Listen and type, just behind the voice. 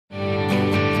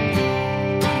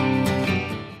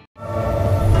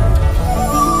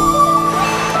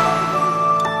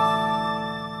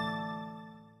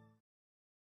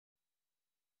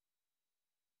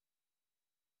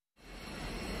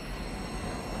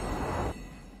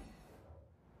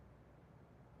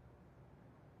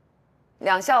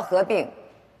两校合并，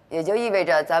也就意味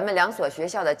着咱们两所学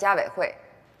校的家委会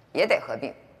也得合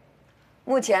并。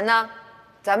目前呢，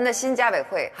咱们的新家委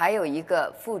会还有一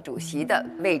个副主席的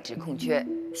位置空缺，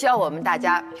需要我们大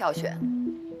家票选。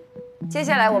接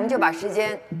下来我们就把时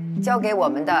间交给我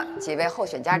们的几位候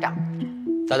选家长。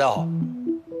大家好，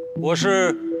我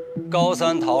是高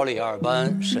三桃李2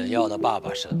班沈耀的爸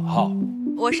爸沈浩。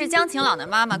我是江晴朗的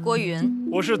妈妈郭云。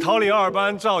我是桃李2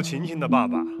班赵晴晴的爸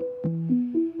爸。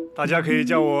大家可以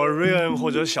叫我 Ryan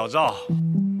或者小赵。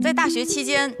在大学期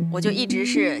间，我就一直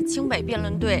是清北辩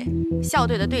论队校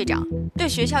队的队长，对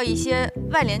学校一些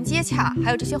外联接洽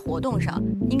还有这些活动上，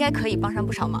应该可以帮上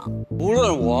不少忙。无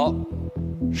论我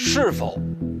是否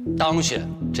当选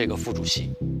这个副主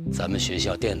席，咱们学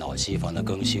校电脑机房的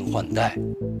更新换代，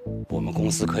我们公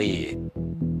司可以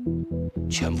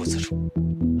全部资助。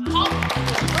好，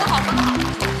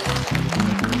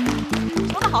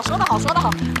说得好，说得好。说得好，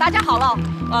大家好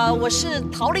了，我是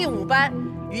桃李5班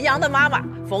于洋的妈妈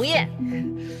冯燕。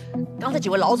刚才几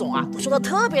位老总啊，都说得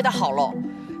特别的好喽。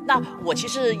那我其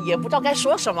实也不知道该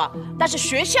说什么，但是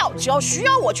学校只要需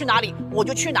要我去哪里，我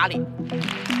就去哪里。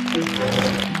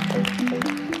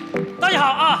大家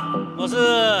好啊，我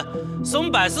是松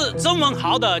柏市周文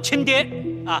豪的亲爹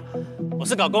啊，我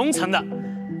是搞工程的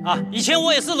啊，以前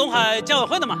我也是龙海教委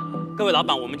会的嘛。各位老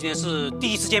板，我们今天是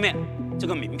第一次见面。这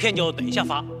个名片就等一下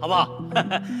发，好不好？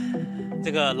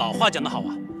这个老话讲得好啊，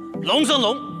龙生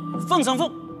龙，凤生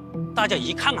凤，大家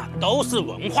一看啊都是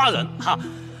文化人哈。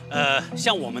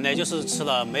像我们呢，就是吃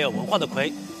了没有文化的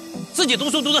亏，自己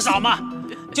读书读得少嘛，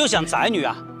就想仔女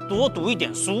啊多读一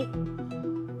点书。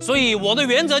所以我的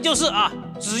原则就是啊，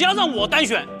只要让我当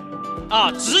选，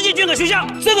啊，直接捐给学校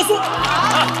这个书。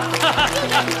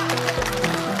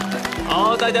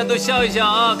好，大家都笑一笑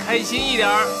啊，开心一点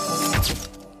儿。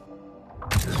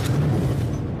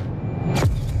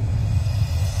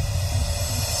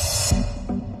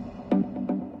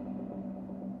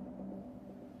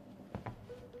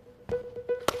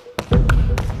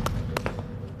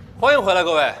欢迎回来，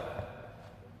各位。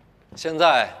现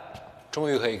在终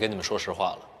于可以跟你们说实话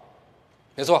了。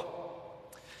没错，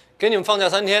给你们放假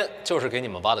3天，就是给你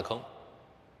们挖的坑。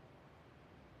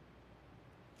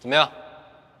怎么样？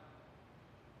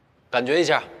感觉一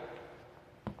下，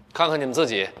看看你们自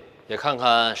己，也看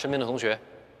看身边的同学，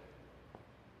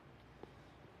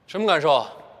什么感受？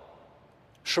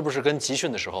是不是跟集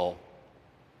训的时候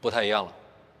不太一样了？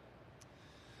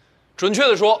准确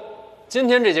的说，今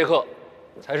天这节课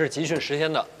才是集训10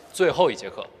天的最后一节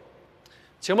课，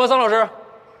请吧，桑老师。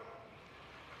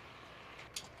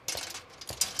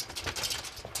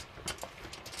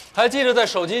还记得在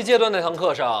手机阶段那堂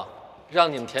课上，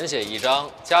让你们填写一张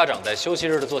家长在休息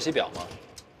日的作息表吗？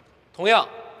同样，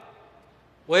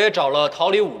我也找了桃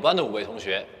李5班的5位同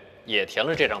学，也填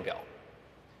了这张表。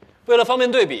为了方便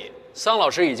对比，桑老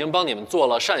师已经帮你们做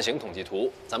了扇形统计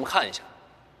图，咱们看一下。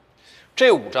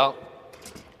这5张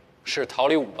是桃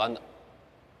李5班的。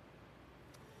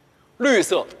绿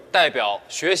色代表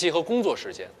学习和工作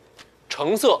时间，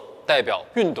橙色代表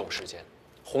运动时间，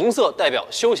红色代表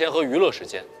休闲和娱乐时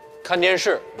间，看电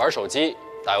视、玩手机、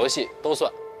打游戏都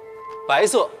算，白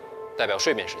色代表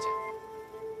睡眠时间。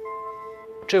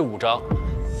这5张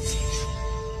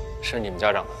是你们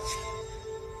家长的。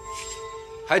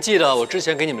还记得我之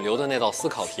前给你们留的那道思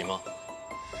考题吗？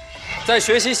在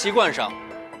学习习惯上，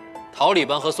桃李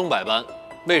班和松柏班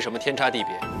为什么天差地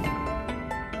别？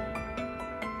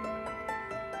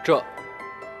这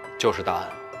就是答案。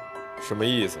什么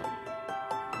意思？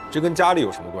这跟家里有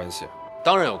什么关系？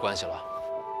当然有关系了。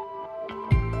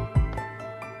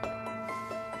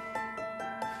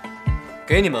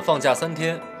给你们放假3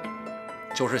天，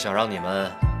就是想让你们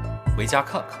回家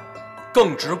看看，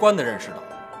更直观地认识到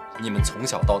你们从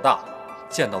小到大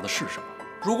见到的是什么。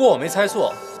如果我没猜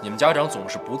错，你们家长总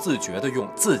是不自觉地用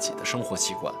自己的生活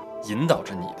习惯引导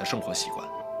着你的生活习惯，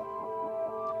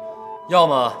要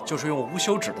么就是用无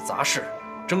休止的杂事、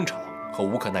争吵和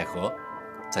无可奈何，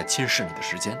在侵蚀你的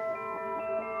时间。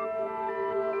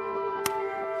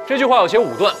这句话有些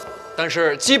武断，但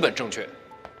是基本正确。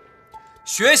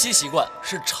学习习惯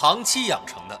是长期养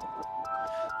成的。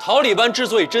桃李班之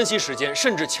所以珍惜时间，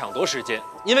甚至抢夺时间，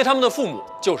因为他们的父母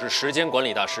就是时间管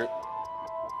理大师，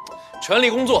全力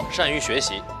工作，善于学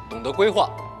习，懂得规划。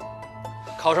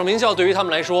考上名校对于他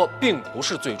们来说并不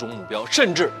是最终目标，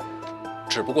甚至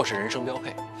只不过是人生标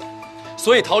配。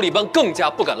所以桃李班更加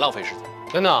不敢浪费时间。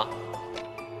真的？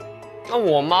那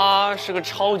我妈是个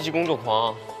超级工作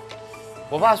狂。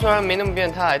我爸虽然没那么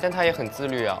变态，但他也很自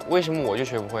律啊。为什么我就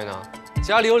学不会呢？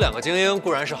家里有2个精英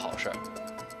固然是好事，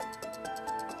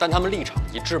但他们立场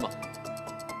一致吗？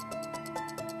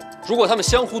如果他们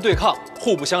相互对抗、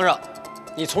互不相让，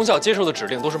你从小接受的指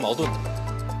令都是矛盾的。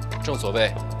正所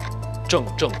谓，正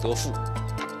正得负。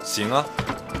行啊，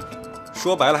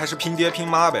说白了还是拼爹拼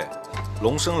妈呗，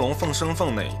龙生龙，凤生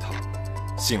凤那一套。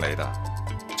姓雷的，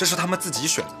这是他们自己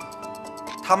选的，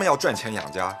他们要赚钱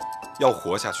养家，要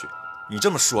活下去。你这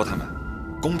么说他们，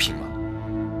公平吗？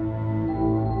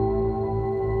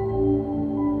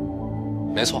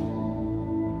没错，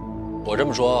我这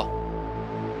么说，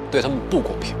对他们不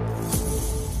公平。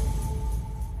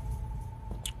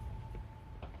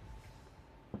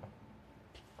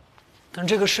但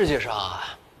这个世界上啊，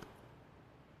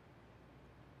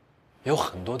有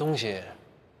很多东西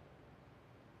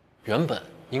原本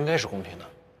应该是公平的，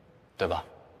对吧？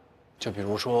就比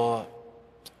如说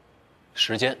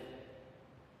时间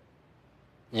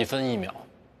，1分1秒，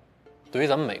对于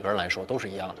咱们每个人来说都是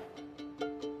一样的。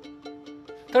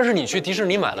但是你去迪士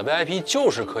尼买了 VIP，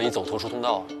 就是可以走特殊通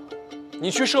道啊；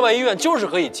你去涉外医院，就是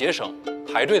可以节省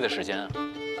排队的时间啊。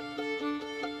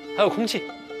还有空气，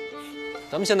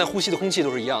咱们现在呼吸的空气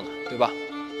都是一样的，对吧？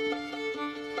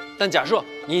但假设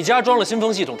你家装了新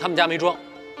风系统，他们家没装，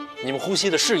你们呼吸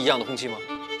的是一样的空气吗？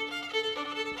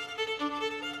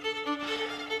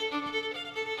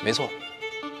没错，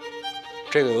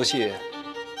这个游戏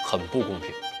很不公平。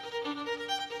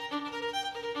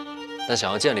但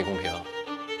想要建立公平，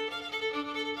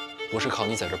不是靠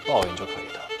你在这抱怨就可以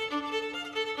的。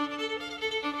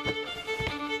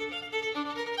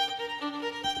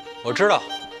我知道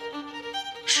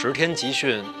，10天集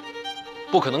训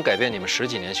不可能改变你们10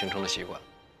几年形成的习惯。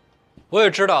我也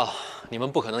知道你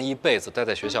们不可能一辈子待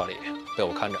在学校里被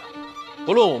我看着。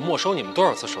不论我没收你们多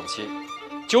少次手机，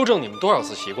纠正你们多少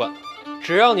次习惯，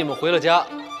只要你们回了家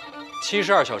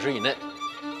，72小时以内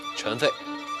全废。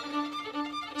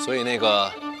所以那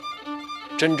个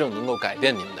真正能够改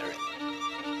变你们的人，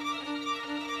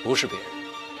不是别人，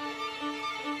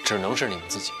只能是你们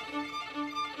自己。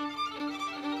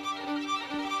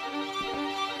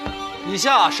以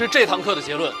下是这堂课的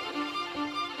结论。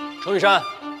程雨山，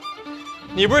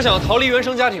你不是想逃离原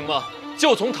生家庭吗？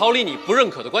就从逃离你不认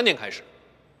可的观念开始。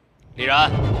李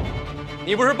然，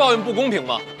你不是抱怨不公平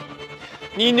吗？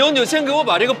你牛先给我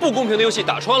把这个不公平的游戏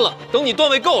打穿了，等你段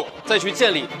位够了，再去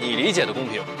建立你理解的公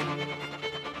平。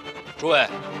诸位，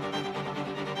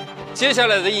接下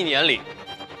来的1年里，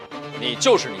你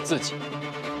就是你自己，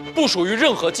不属于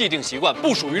任何既定习惯，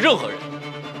不属于任何人。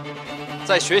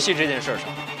在学习这件事上，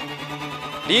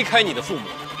离开你的父母，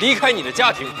离开你的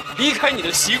家庭，离开你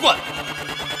的习惯。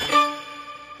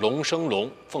龙生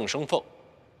龙，凤生凤。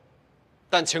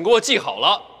但请给我记好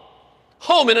了，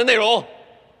后面的内容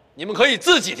你们可以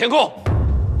自己填空。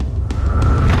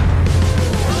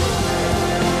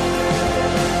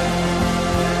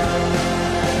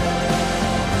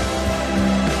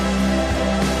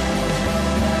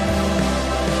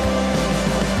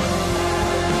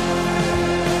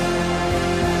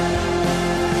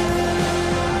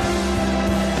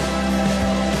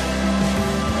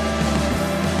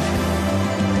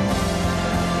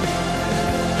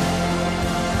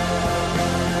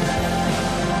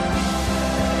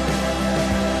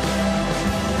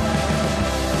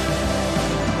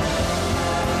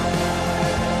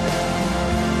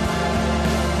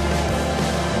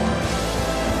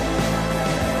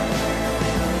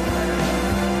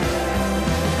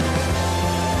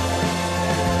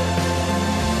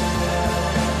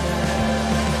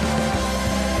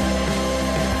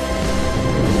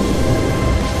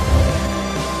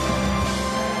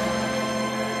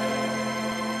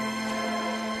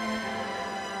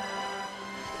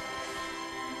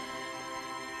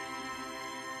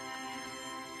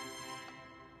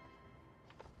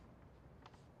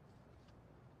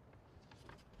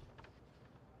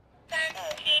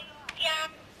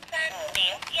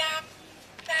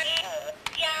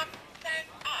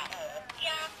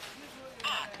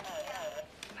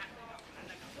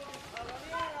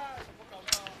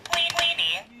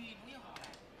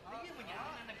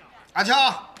阿乔，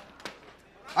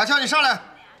阿乔，你上来！啊！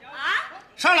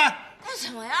上来！干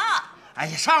什么呀？哎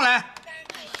呀，上来！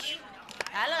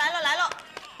来了来了来了！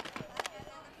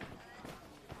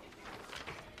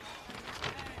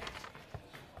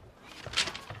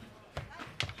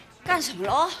干什么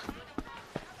喽？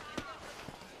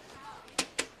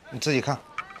你自己看。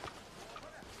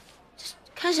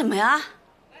看什么呀？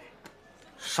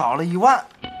少了1万。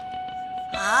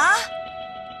啊？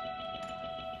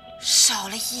少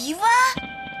了1万？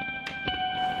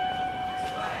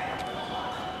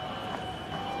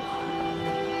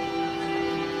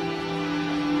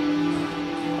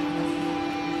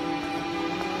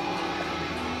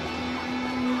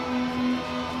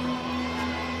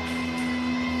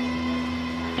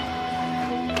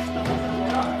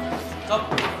走。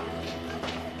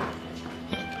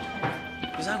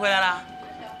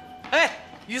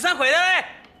雨珊回来嘞！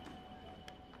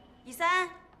雨珊，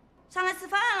上来吃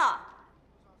饭了。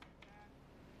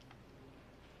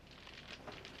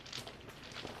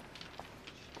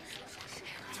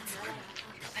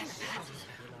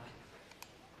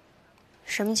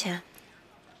什么钱？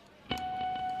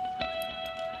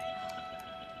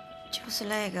就是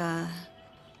那个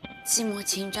期末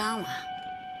清账嘛，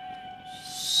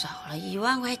少了1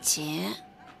万块钱。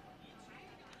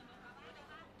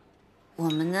我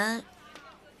们呢，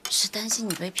是担心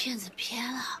你被骗子骗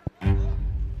了。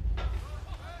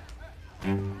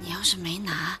你要是没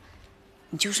拿，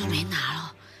你就说没拿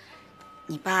了，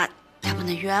你爸他不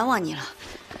能冤枉你了。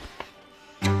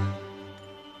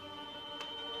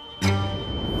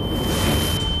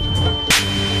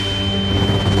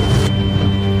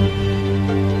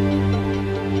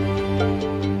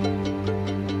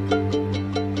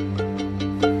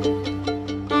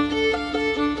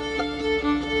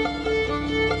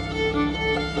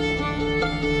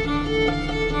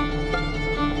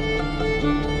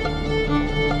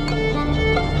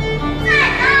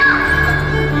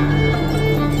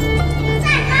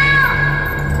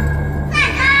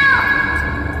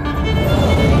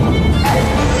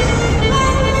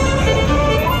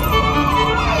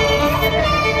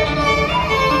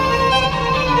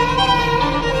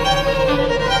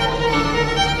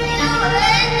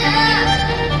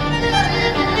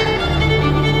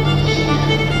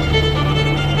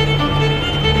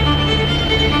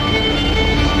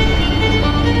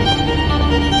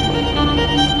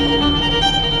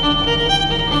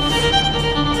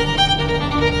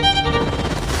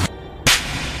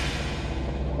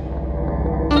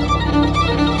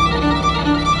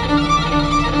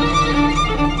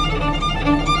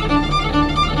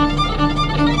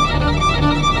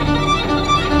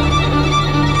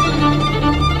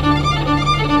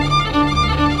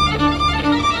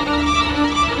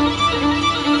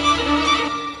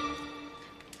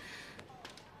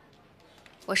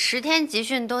我10天集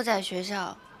训都在学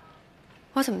校，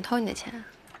我怎么偷你的钱？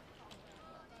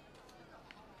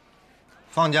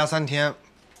放假3天，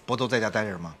不都在家待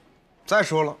着吗？再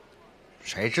说了，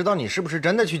谁知道你是不是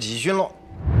真的去集训喽？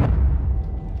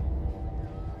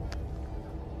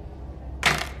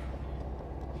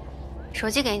手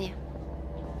机给你，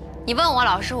你问我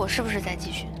老师我是不是在集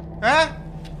训？哎，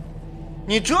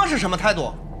你这是什么态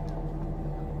度？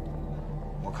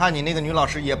我看你那个女老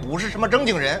师也不是什么正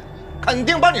经人。 肯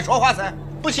定帮你说话噻，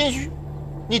不心虚，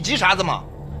你急啥子嘛？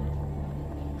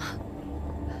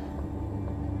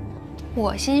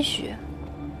我心虚？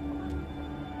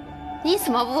你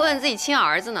怎么不问自己亲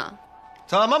儿子呢？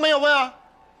怎么没有问啊？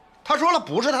他说了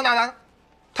不是他拿的，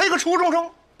他一个初中生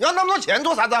要那么多钱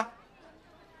做啥子？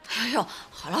哎呦，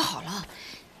好了好了，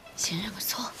先认个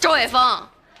错。周伟峰，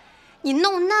你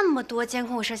弄那么多监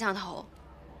控摄像头，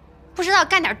不知道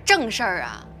干点正事儿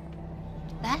啊？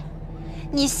来。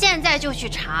 你现在就去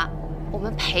查，我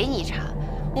们陪你查，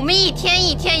我们一天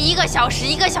1个小时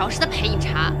1个小时的陪你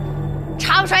查，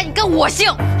查不出来你跟我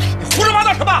姓！你胡说八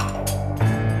道什么？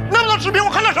那么多视频我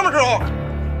看到什么时候？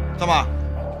怎么，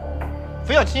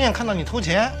非要亲眼看到你偷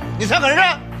钱，你才肯认？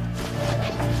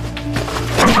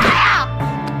干嘛呀？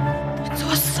你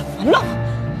做什么了？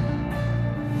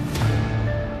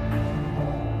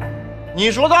你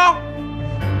说的。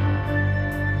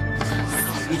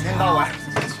一天到晚。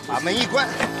 把门一关，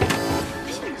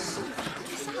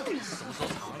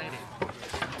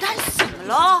干什么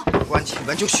了？关起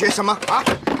门就学什么啊？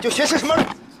就学些什么？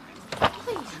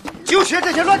就学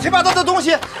这些乱七八糟的东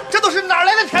西，这都是哪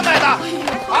来的钱买的？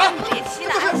啊？这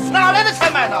都是哪来的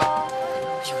钱买的？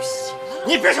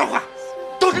你别说话，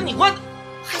都是你惯的。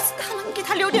还是他能给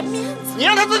他留点面子？你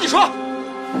让他自己说，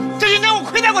这些年我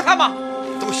亏待过他吗？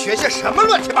都学些什么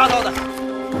乱七八糟的？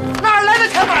哪来的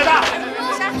钱买的？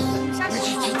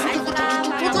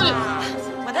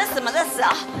 没得事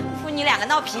啊，父女2个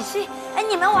闹脾气。哎，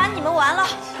你们玩了。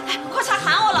哎，喝茶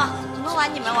喊我了，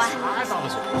你们玩。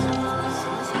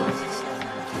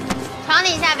床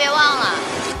底下别忘了，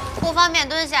不方便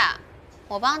蹲下，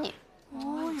我帮你。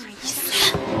哦，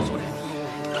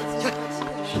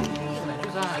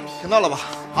听到了吧？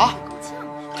啊，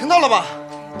听到了吧？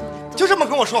就这么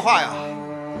跟我说话呀？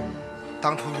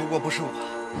当初如果不是我，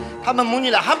他们母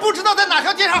女俩还不知道在哪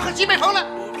条街上喝西北风呢。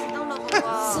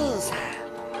是噻。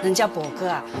 人家伯哥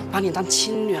啊，把你当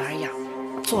亲女儿养，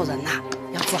做人呐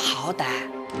要知好歹。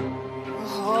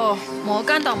哦，莫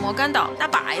干倒，打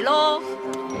败喽！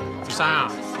雨珊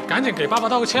啊，赶紧给爸爸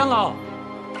道个歉了。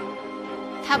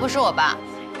他不是我爸，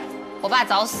我爸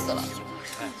早死了。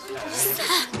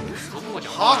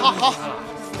好，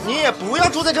你也不要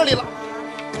住在这里了，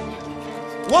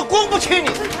我供不起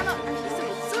你。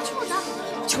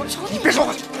求求你别说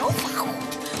话，不要发火。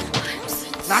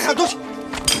拿上东西，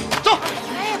走，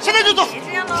现在就走。别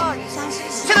这样了，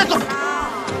现在走。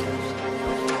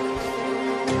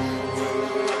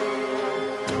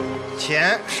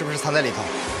钱是不是藏在里头？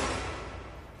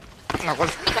拿过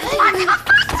来。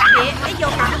哎呦，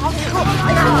好以后，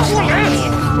哎呀，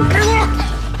给我！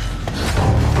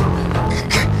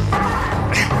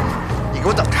你给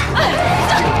我等着！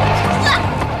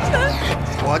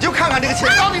我就看看这个钱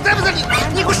到底在不在里。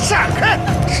你给我闪开！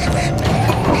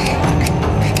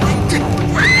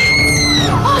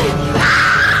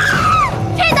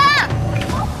退单！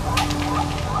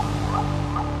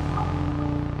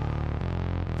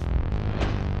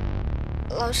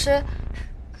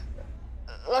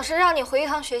老师让你回一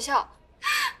趟学校。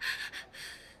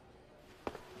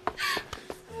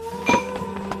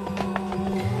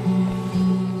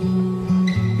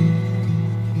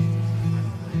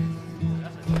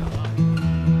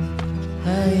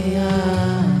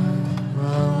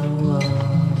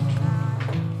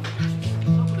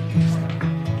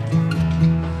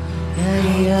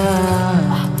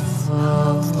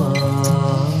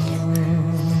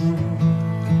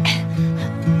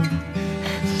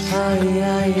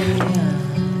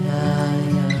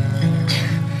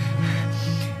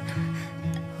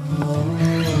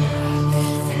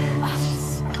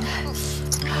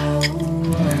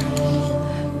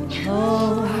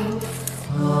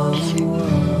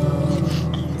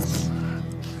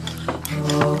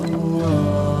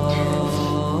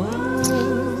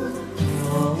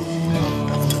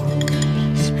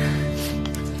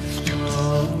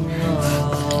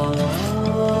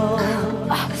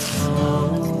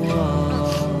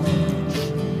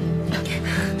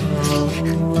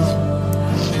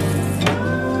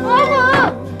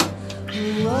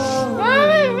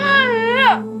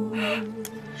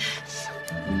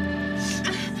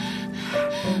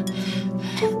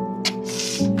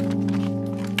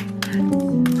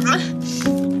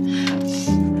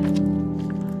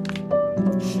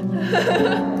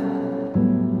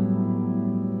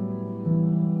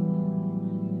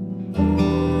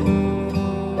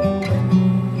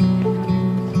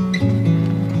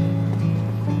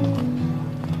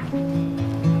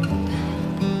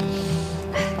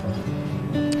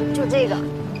就这个，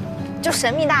就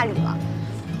神秘大礼了，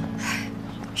唉，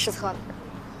失策了。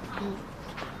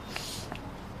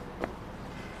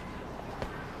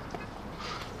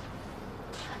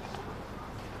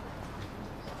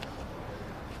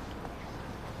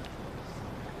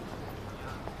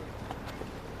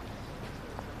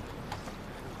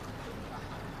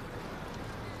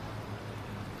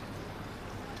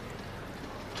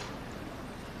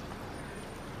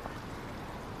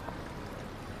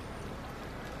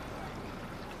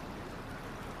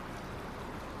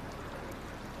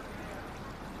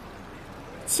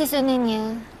7岁那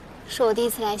年，是我第一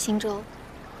次来新州。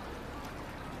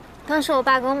当时我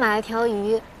爸给我买了条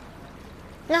鱼，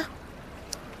那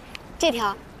这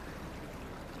条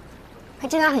和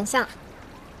这条很像，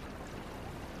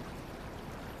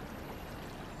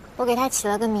我给它起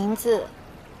了个名字，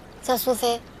叫苏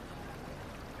菲。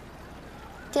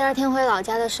第2天回老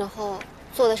家的时候，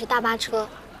坐的是大巴车，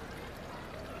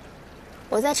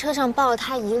我在车上抱了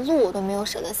它一路，我都没有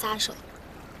舍得撒手。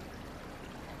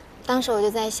当时我就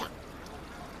在想，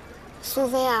苏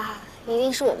菲啊，一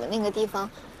定是我们那个地方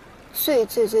最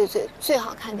最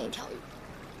好看的一条鱼。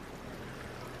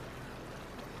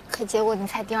可结果你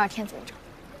猜第2天怎么着？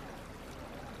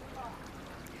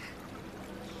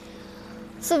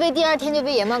苏菲第2天就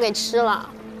被野猫给吃了，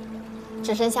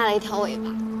只剩下了一条尾巴。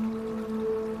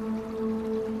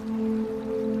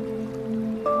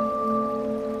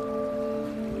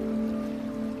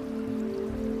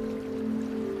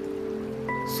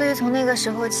所以从那个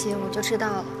时候起，我就知道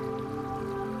了，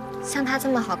像它这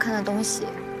么好看的东西，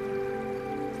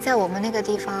在我们那个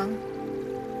地方，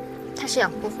它是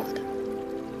养不活的。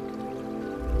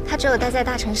它只有待在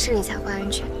大城市里才会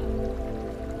安全，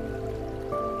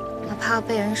哪怕要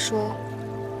被人说、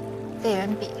被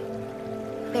人比、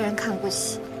被人看不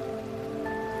起，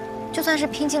就算是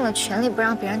拼尽了全力不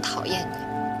让别人讨厌你，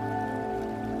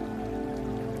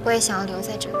我也想要留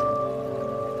在这里。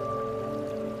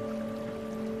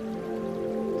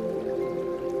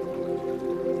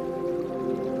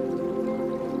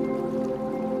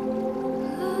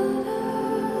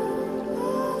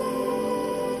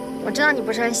我知道你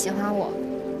不是很喜欢我，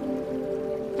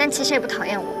但其实也不讨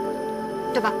厌我，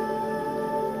对吧？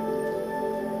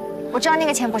我知道那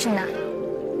个钱不是你拿的。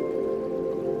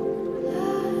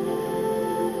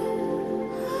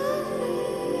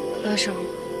为什么？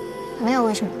没有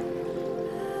为什么。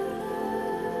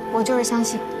我就是相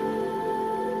信。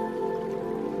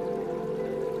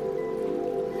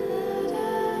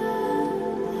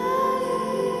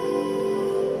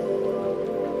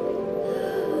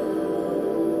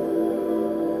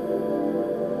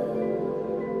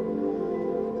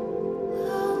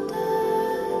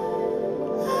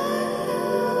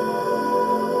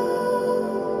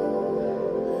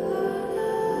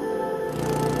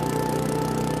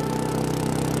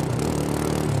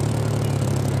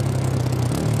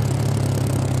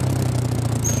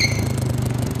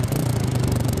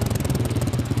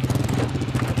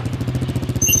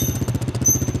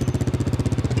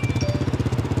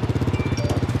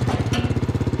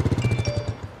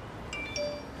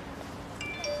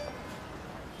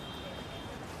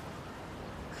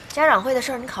家长会的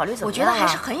事儿你考虑怎么样啊？我觉得还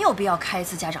是很有必要开一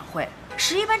次家长会。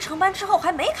11班成班之后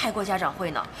还没开过家长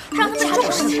会呢，让他们家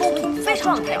长是沟通非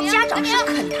常重要，家长是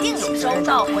肯定有收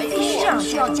到回复，必须让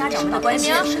需要家长们的关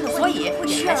心，所以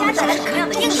需要家长什么样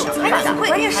的应有责任感，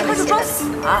关键时刻就装死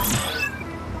啊！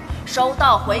收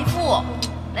到回复，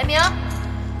雷鸣，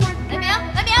雷鸣，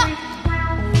雷鸣，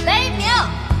雷鸣，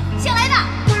姓雷的，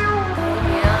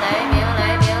雷鸣，雷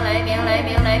鸣，雷鸣，雷鸣，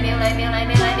雷鸣，雷鸣，雷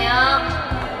鸣，雷鸣。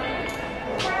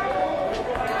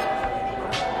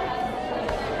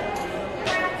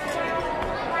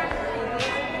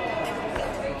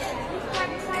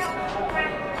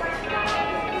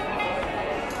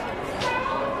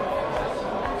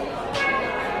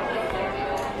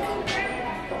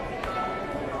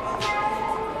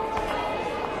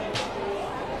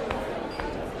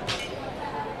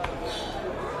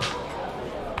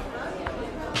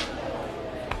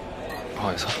不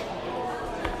好意思。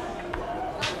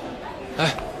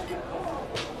哎，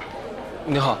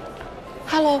你好。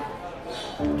Hello，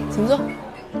 请坐。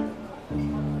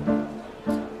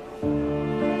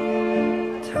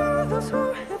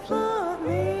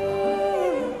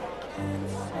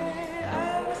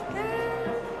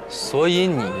所以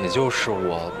你就是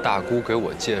我大姑给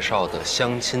我介绍的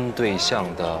相亲对象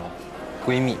的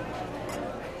闺蜜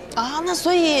啊？那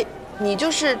所以你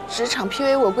就是职场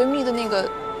PUA 我闺蜜的那个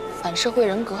反社会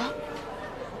人格？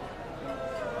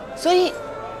所以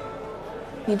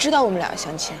你知道我们俩要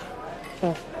相亲啊？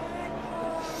嗯。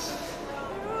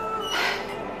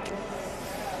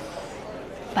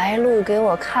白露给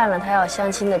我看了她要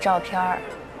相亲的照片，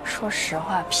说实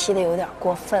话 P 的有点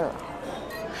过分了，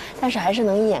但是还是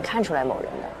能一眼看出来某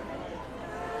人的。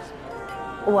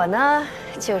我呢，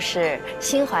就是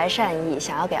心怀善意，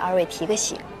想要给二位提个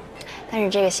醒，但是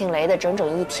这个姓雷的整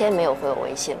整1天没有回我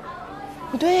微信了。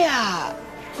不对呀，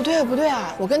不对啊，不对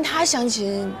啊！我跟他相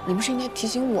亲，你不是应该提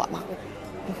醒我吗？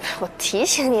我提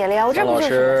醒你了呀，我这不老就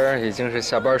是……师，已经是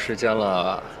下班时间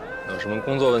了，有什么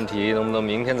工作问题，能不能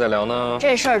明天再聊呢？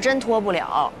这事儿真拖不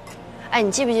了。哎，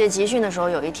你记不记得集训的时候，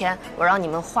有一天我让你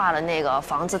们画了那个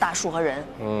房子、大树和人？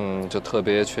嗯，就特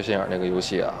别缺心眼那个游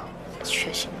戏啊。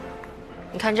缺心眼。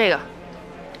你看这个，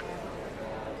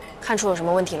看出有什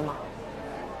么问题了吗？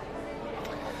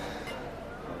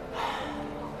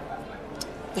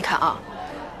你看啊，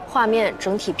画面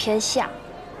整体偏下，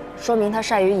说明他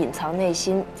善于隐藏内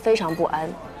心，非常不安，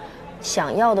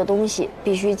想要的东西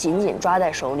必须紧紧抓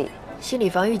在手里，心理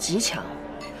防御极强。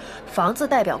房子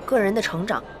代表个人的成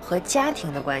长和家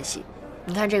庭的关系。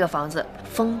你看这个房子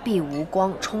封闭无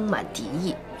光，充满敌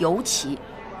意，尤其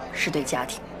是对家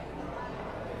庭。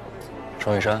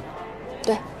双玉山。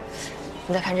对，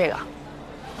你再看这个，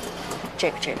这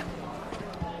个。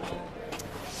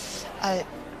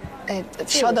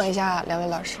稍等一下，两位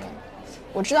老师，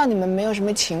我知道你们没有什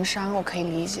么情商，我可以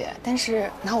理解，但是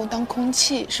拿我当空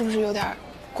气是不是有点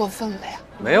过分了呀？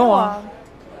没有啊。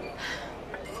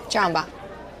这样吧，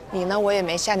你呢，我也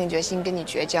没下定决心跟你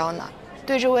绝交呢。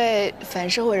对这位反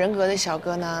社会人格的小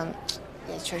哥呢，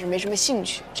也确实没什么兴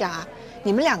趣。这样啊，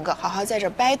你们2个好好在这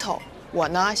battle， 我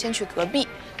呢先去隔壁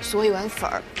嗦一碗粉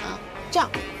儿啊。这样，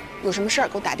有什么事儿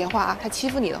给我打电话啊。他欺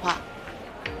负你的话，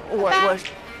我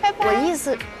意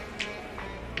思，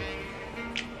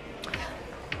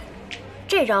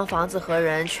这张房子和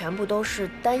人全部都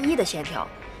是单一的线条，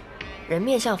人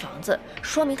面向房子，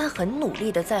说明他很努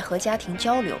力的在和家庭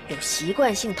交流，有习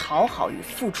惯性讨好与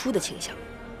付出的倾向。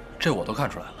这我都看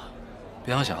出来了，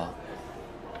别想小。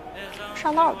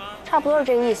上道了，差不多是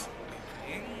这个意思。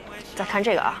再看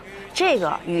这个啊，这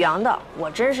个宇阳的，我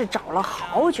真是找了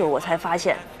好久，我才发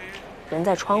现，人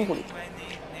在窗户里。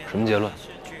什么结论？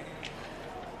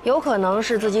有可能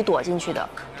是自己躲进去的，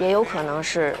也有可能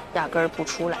是压根儿不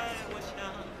出来。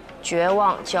绝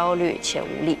望、焦虑且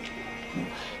无力。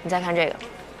你再看这个，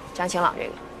江晴朗这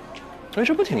个，哎，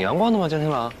这不挺阳光的吗？江晴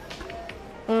朗。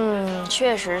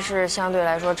确实是相对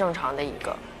来说正常的一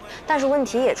个，但是问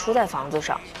题也出在房子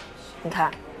上。你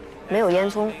看，没有烟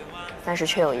囱，但是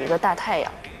却有一个大太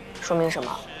阳，说明什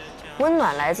么？温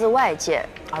暖来自外界，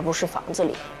而不是房子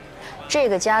里。这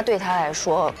个家对他来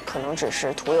说，可能只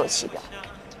是徒有其表。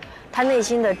他内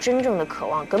心的真正的渴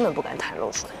望根本不敢袒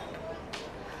露出来。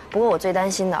不过我最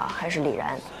担心的还是李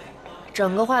然，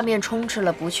整个画面充斥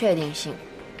了不确定性，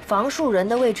房树人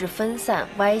的位置分散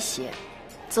歪斜，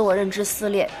自我认知撕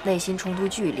裂，内心冲突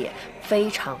剧烈，非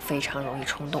常容易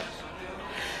冲动。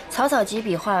草草几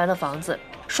笔画完了房子，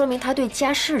说明他对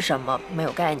家是什么没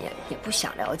有概念，也不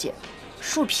想了解。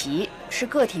树皮是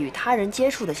个体与他人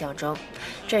接触的象征，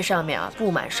这上面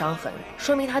布满伤痕，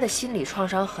说明他的心理创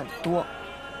伤很多。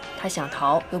他想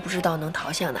逃，又不知道能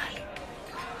逃向哪里。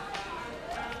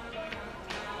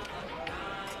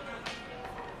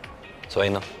所以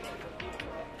呢？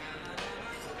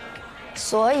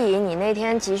所以你那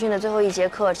天集训的最后一节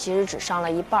课其实只上了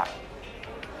一半，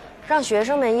让学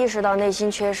生们意识到内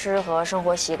心缺失和生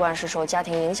活习惯是受家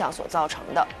庭影响所造成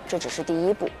的，这只是第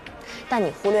一步。但你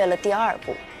忽略了第二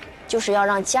步，就是要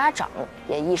让家长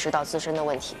也意识到自身的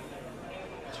问题。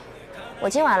我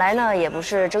今晚来呢，也不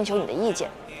是征求你的意见，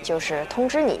就是通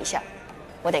知你一下，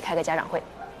我得开个家长会。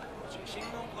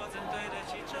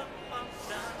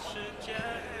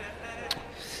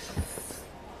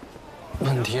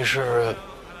问题是，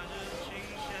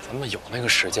咱们有那个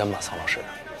时间吗，桑老师？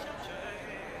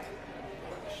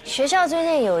学校最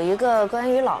近有一个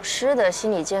关于老师的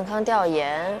心理健康调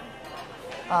研，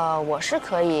我是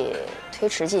可以推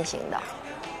迟进行的。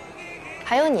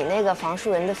还有你那个房书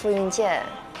人的复印件，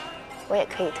我也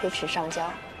可以推迟上交。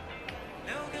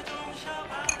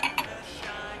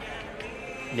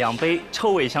2杯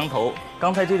臭味相投，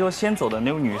刚才这桌先走的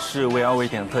那位女士为2位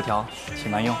点的特调，请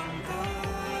慢用。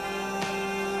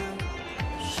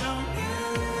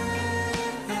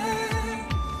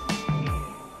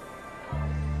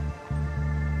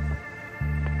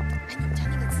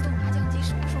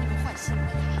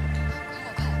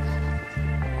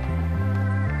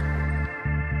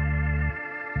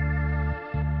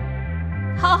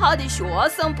好好的学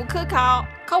生不可靠，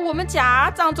靠我们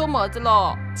家长做么子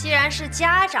喽？既然是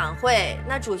家长会，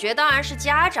那主角当然是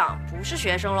家长，不是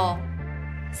学生喽。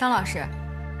桑老师，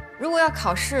如果要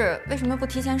考试，为什么不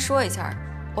提前说一下？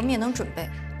我们也能准备。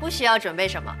不需要准备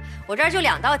什么，我这儿就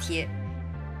2道题，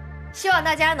希望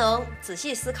大家能仔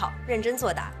细思考，认真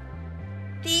作答。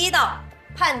第1道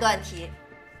判断题，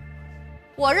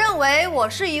我认为我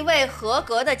是一位合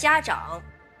格的家长，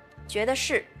觉得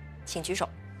是，请举手。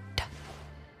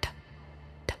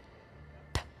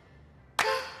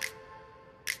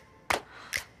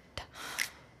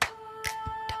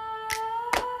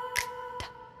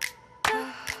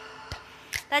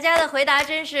大家的回答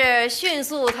真是迅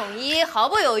速统一，毫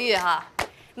不犹豫哈，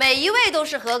每一位都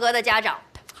是合格的家长。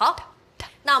好，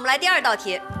那我们来第2道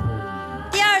题。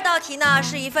第2道题呢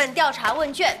是一份调查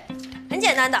问卷，很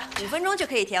简单的，5分钟就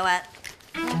可以填完。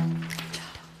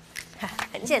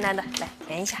很简单的，来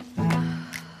填一下。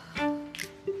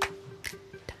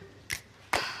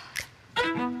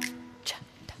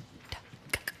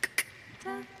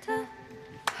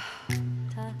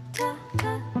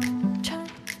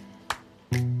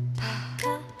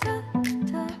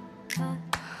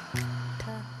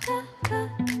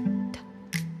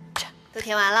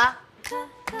填完了，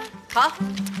好，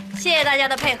谢谢大家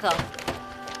的配合。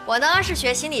我呢是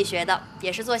学心理学的，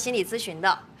也是做心理咨询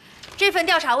的。这份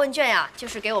调查问卷呀，就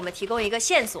是给我们提供一个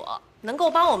线索，能够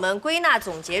帮我们归纳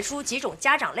总结出几种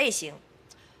家长类型。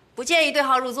不建议对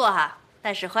号入座哈，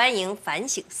但是欢迎反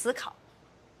省思考。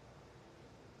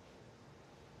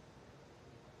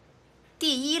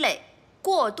第1类，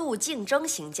过度竞争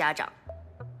型家长。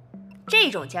这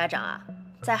种家长啊，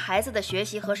在孩子的学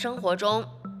习和生活中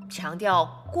强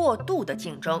调过度的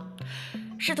竞争，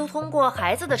试图通过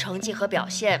孩子的成绩和表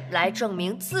现来证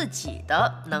明自己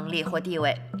的能力或地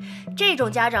位。这种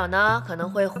家长呢，可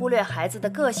能会忽略孩子的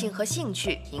个性和兴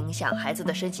趣，影响孩子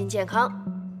的身心健康。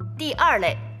第2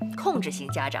类，控制型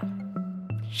家长，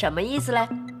什么意思嘞？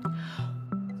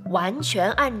完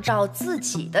全按照自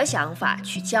己的想法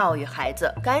去教育孩子，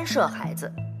干涉孩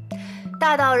子。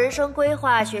大到人生规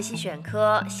划、学习选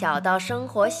科，小到生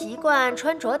活习惯、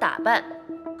穿着打扮，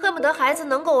恨不得孩子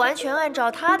能够完全按照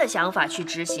他的想法去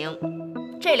执行。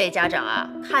这类家长啊，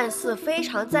看似非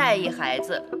常在意孩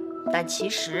子，但其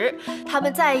实他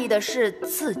们在意的是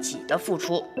自己的付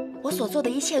出。我所做的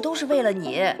一切都是为了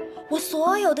你，我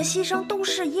所有的牺牲都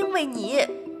是因为你。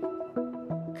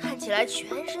看起来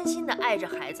全身心的爱着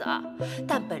孩子啊，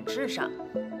但本质上，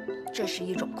这是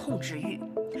一种控制欲，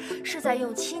是在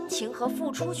用亲情和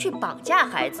付出去绑架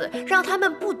孩子，让他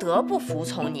们不得不服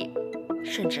从你，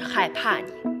甚至害怕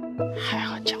你。还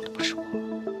好讲的不是我。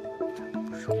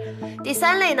第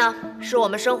3类呢，是我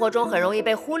们生活中很容易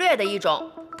被忽略的一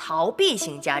种逃避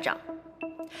型家长，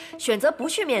选择不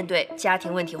去面对家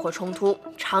庭问题或冲突，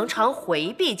常常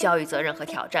回避教育责任和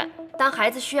挑战。当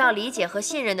孩子需要理解和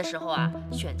信任的时候啊，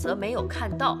选择没有看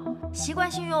到，习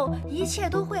惯性用一切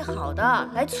都会好的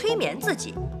来催眠自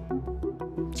己。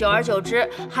久而久之，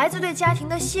孩子对家庭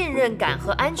的信任感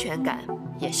和安全感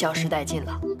也消失殆尽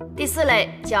了。第4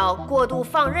类叫过度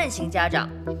放任型家长，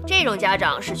这种家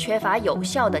长是缺乏有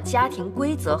效的家庭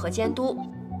规则和监督，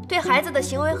对孩子的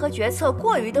行为和决策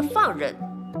过于的放任，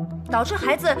导致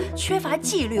孩子缺乏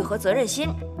纪律和责任心，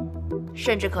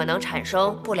甚至可能产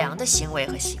生不良的行为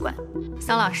和习惯。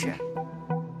桑老师，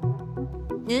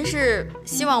您是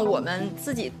希望我们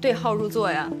自己对号入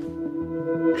座呀，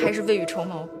还是未雨绸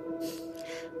缪？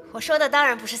我说的当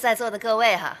然不是在座的各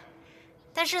位哈，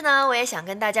但是呢，我也想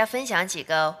跟大家分享几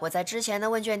个我在之前的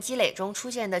问卷积累中出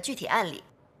现的具体案例。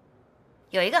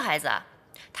有一个孩子啊，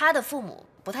他的父母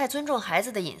不太尊重孩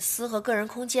子的隐私和个人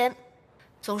空间，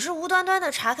总是无端端的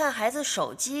查看孩子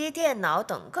手机、电脑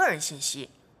等个人信息。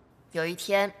有一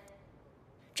天，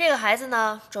这个孩子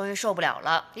呢，终于受不了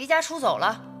了，离家出走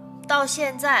了，到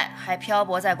现在还漂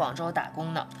泊在广州打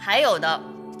工呢。还有的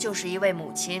就是一位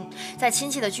母亲在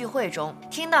亲戚的聚会中，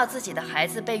听到自己的孩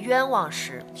子被冤枉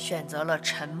时，选择了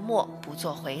沉默，不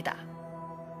做回答。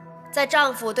在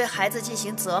丈夫对孩子进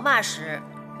行责骂时，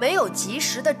没有及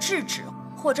时的制止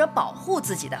或者保护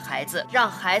自己的孩子，让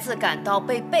孩子感到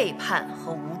被背叛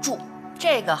和无助。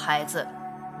这个孩子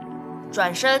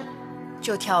转身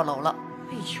就跳楼了。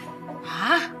哎呦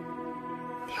啊！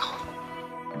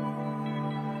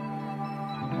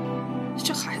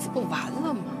这孩子不完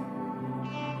了吗？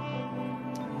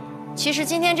其实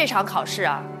今天这场考试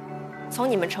啊，从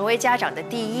你们成为家长的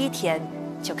第一天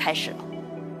就开始了。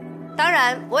当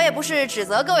然，我也不是指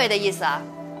责各位的意思啊，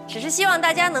只是希望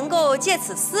大家能够借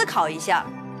此思考一下：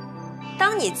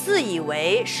当你自以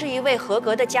为是一位合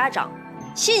格的家长，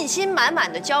信心满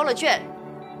满的交了卷，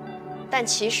但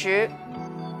其实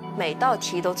每道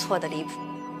题都错得离谱。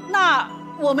那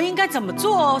我们应该怎么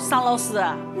做，桑老师？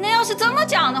那要是这么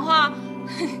讲的话，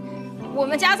我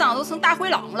们家长都成大灰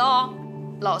狼了哦。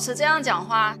老师这样讲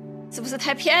话，是不是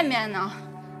太片面呢？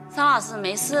桑老师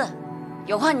没事，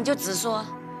有话你就直说。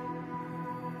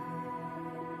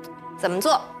怎么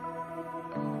做？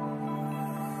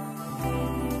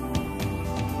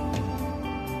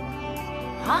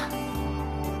啊？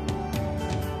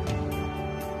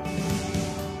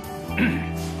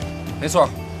没错，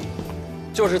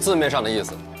就是字面上的意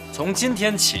思。从今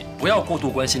天起，不要过度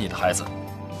关心你的孩子。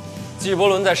纪伯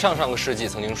伦在上上个世纪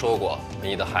曾经说过：“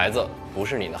你的孩子不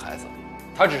是你的孩子，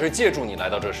他只是借助你来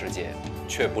到这世界，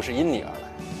却不是因你而来。”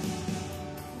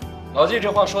老纪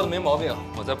这话说的没毛病，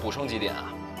我再补充几点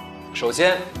啊。首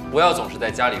先，不要总是在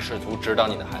家里试图指导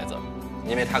你的孩子，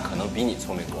因为他可能比你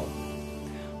聪明多了。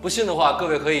不信的话，各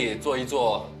位可以做一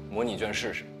做模拟卷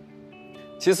试试。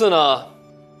其次呢，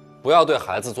不要对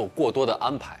孩子做过多的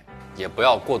安排，也不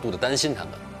要过度的担心他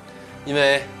们，因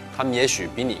为他们也许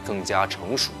比你更加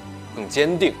成熟、更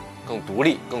坚定、更独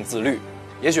立、更自律，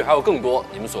也许还有更多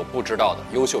你们所不知道的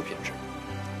优秀品质。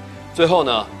最后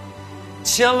呢，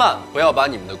千万不要把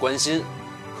你们的关心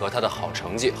和他的好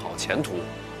成绩、好前途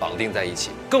绑定在一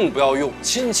起，更不要用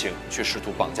亲情去试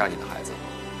图绑架你的孩子。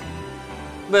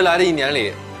未来的1年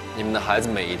里，你们的孩子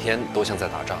每一天都像在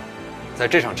打仗，在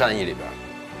这场战役里边，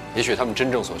也许他们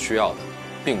真正所需要的，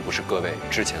并不是各位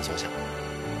之前所想的。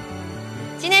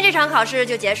今天这场考试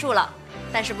就结束了，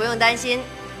但是不用担心，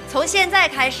从现在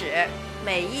开始，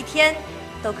每一天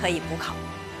都可以补考。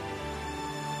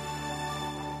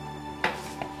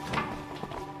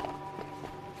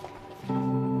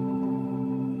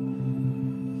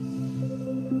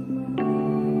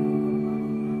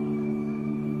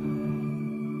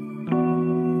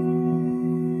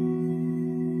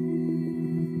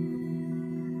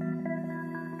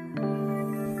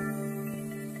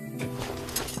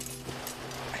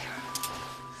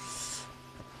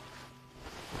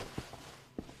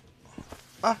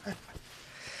啊，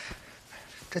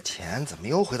这钱怎么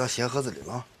又回到鞋盒子里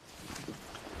了？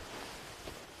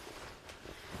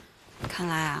看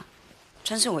来啊，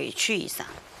真是委屈一晌，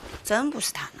真不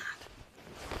是他拿的。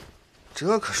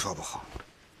这可说不好，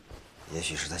也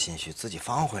许是他心虚自己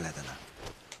放回来的呢。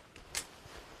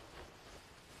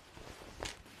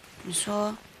你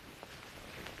说，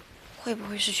会不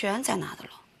会是轩仔拿的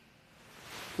了？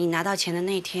你拿到钱的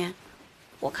那天，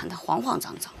我看他慌慌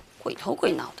张张、鬼头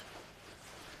鬼脑的。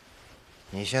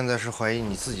你现在是怀疑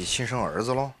你自己亲生儿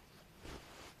子喽？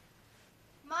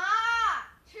妈，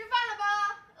吃饭了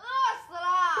吧？饿死了。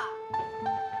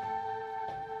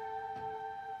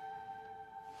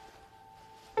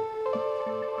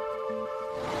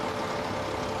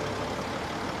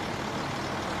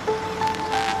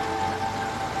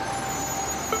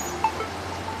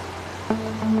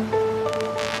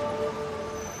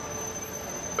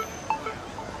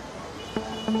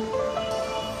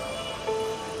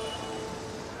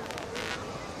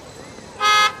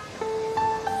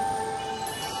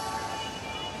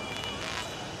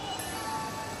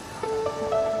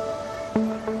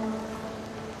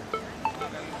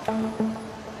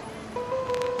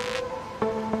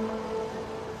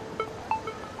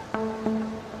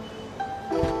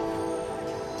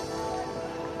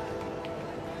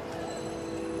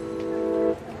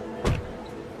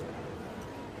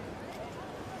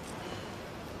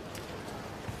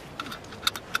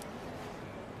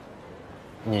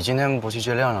你今天不去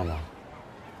接亮亮吗？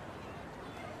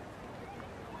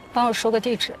帮我说个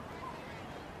地址。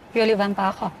约丽湾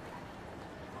8号。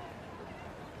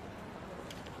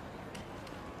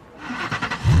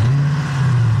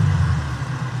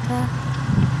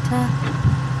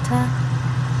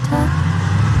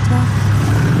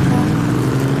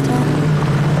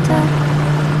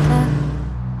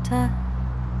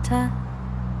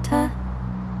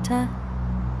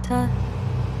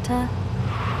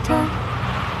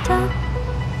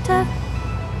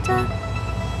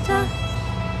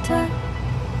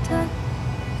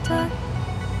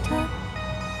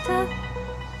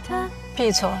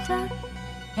B 座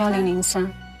1003。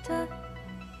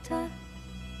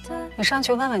你上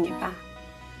去问问你爸，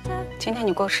今天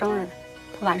你过生日，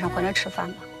他晚上回来吃饭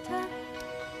吗？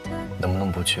能不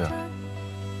能不去啊？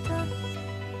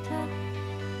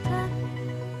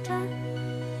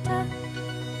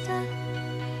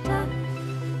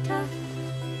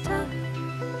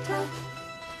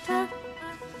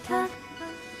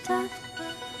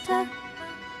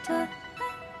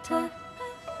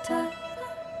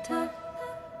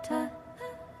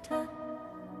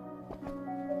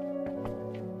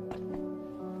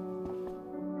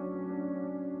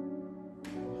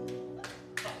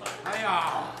哎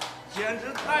呀，简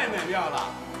直太美妙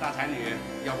了！大才女，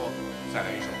要不再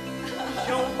来一首《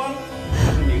肖邦》，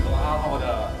这是你和阿浩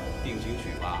的定情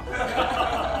曲吧？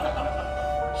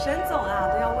沈总啊，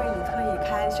都要为你特意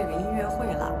开这个音乐会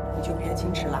了，你就别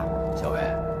矜持了。小薇，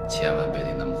千万别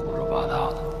听他们胡说八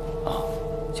道的啊！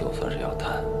就算是要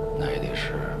弹，那也得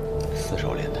是4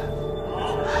手连弹。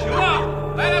行啊，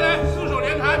来，4手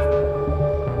连弹。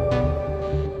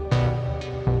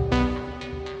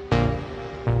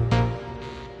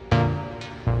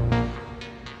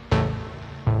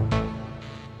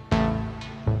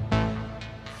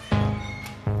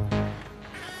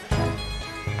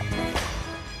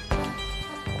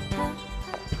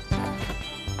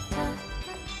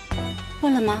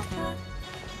问了吗？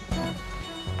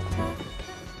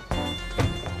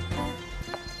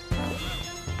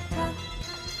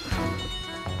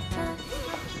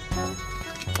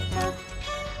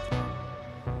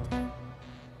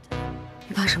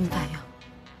你爸什么反应？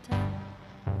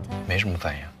没什么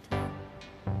反应。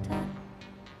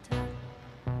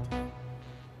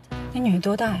你女儿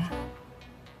多大呀？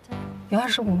有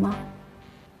25吗？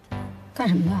干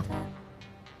什么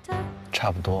的？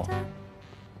差不多，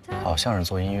好像是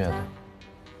做音乐的。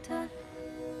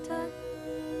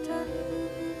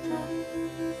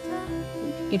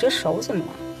你这手怎么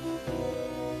了？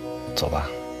走吧。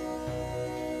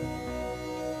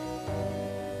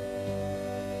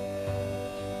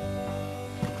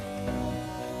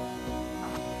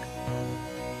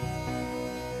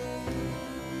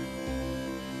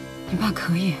你爸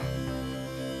可以，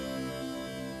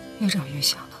越长越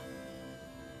小了。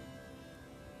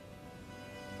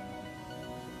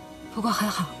不过还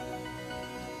好，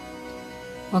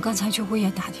我刚才去物业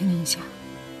打听了一下，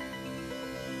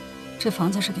这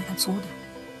房子是给他租的，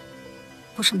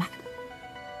不是买的。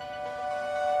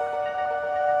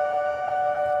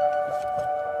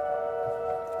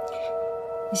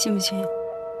你信不信？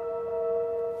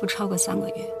不超过3个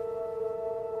月，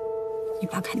你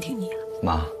爸看听你了。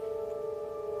妈，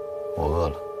我饿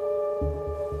了。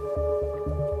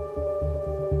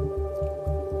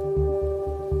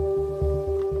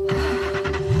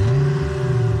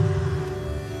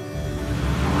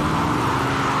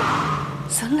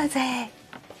生了噻，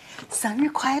生日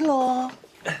快乐！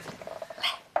来，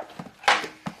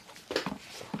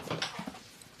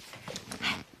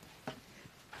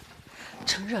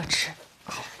趁热吃，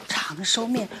长寿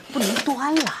面不能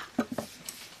断了。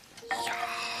呀，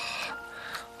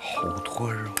好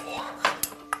多肉啊！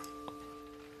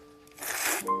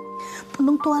不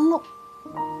能断喽，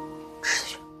吃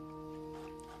去。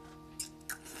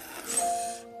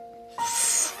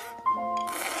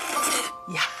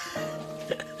呀，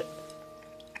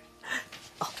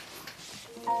哦，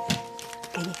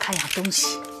给你看样东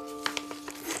西。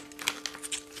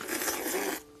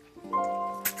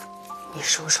你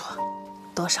数数，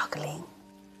多少个零？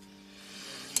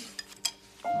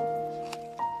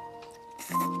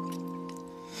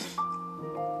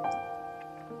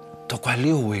都快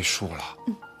6位数了。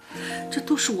这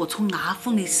都是我从牙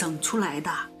缝里省出来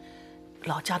的。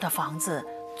老家的房子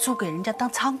租给人家当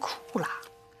仓库了。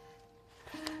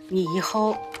你以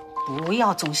后不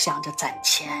要总想着攒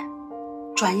钱，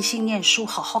专心念书，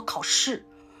好好考试。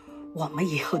我们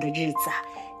以后的日子啊，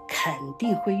肯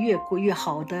定会越过越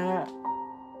好的。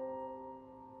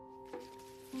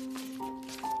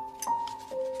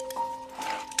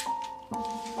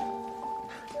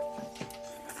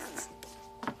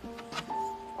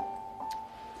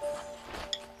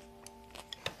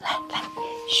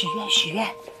许愿，许愿。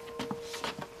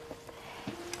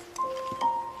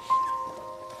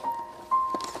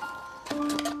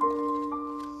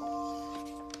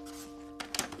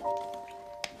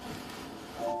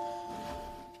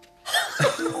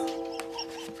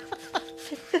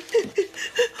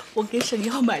我给沈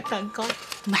耀买蛋糕，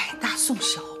买大送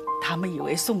小，他们以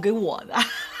为送给我的，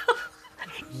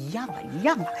一样了，一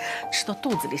样了，吃到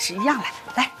肚子里是一样的。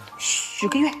来，许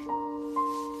个愿。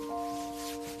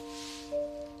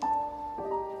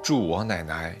祝我奶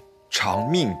奶长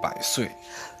命100岁，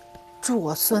祝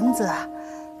我孙子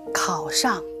考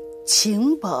上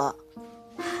清北。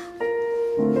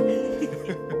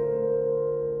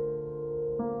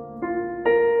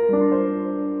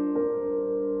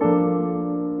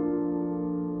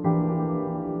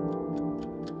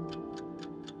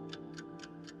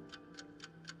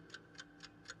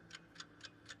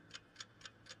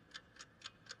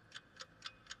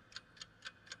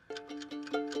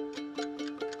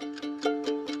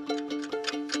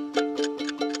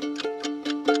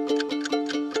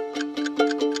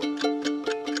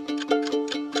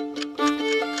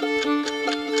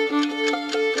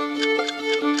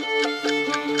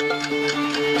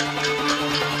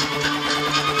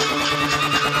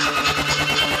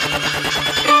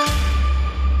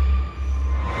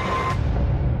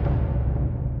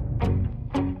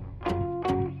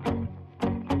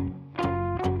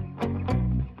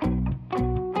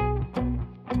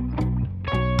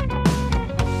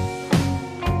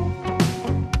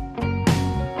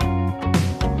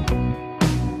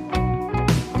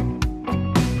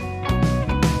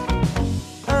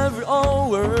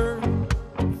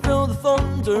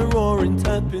Roaring,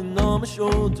 tapping on my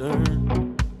shoulder.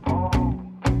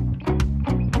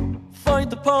 Fight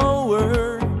the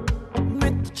power,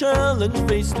 meet the challenge,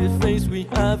 face to face we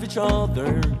have each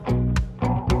other.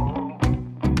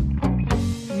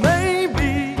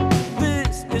 Maybe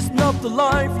this is not the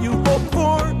life you hope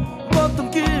for, but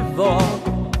don't give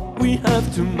up, we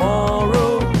have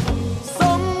tomorrow.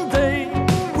 Someday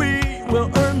we will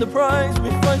earn the prize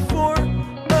we fight for.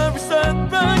 Every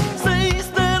setback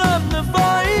says that I'm the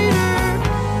fighter.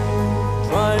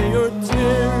 Dry your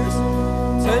tears,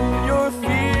 tend your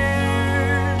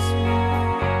fears.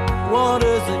 What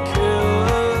doesn't kill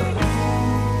us,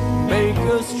 make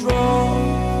us strong.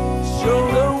 Show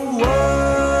the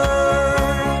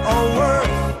world our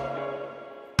worth.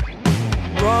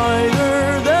 Brighter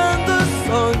than the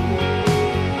sun,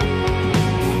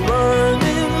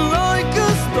 burning like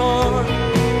a star.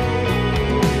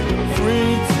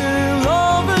 Free to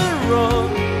love and run,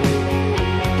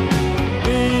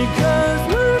 because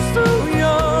we're so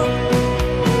young.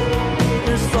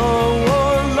 There's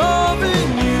someone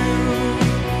loving you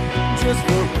just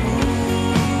for who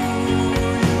you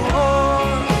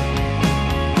are.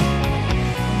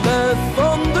 Let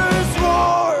thunders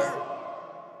roar.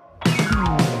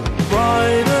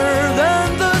 Brighter than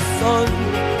the sun,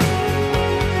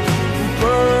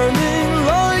 burning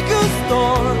like a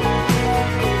star.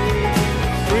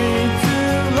 Free to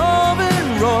love and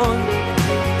run,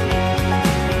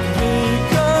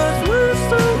 because we're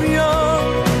so young.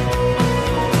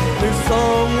 There's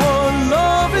someone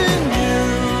loving you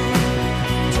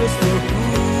just for who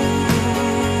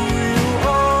you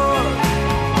are.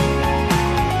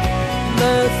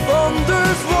 Let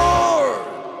thunders roar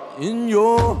in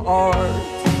your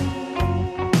heart.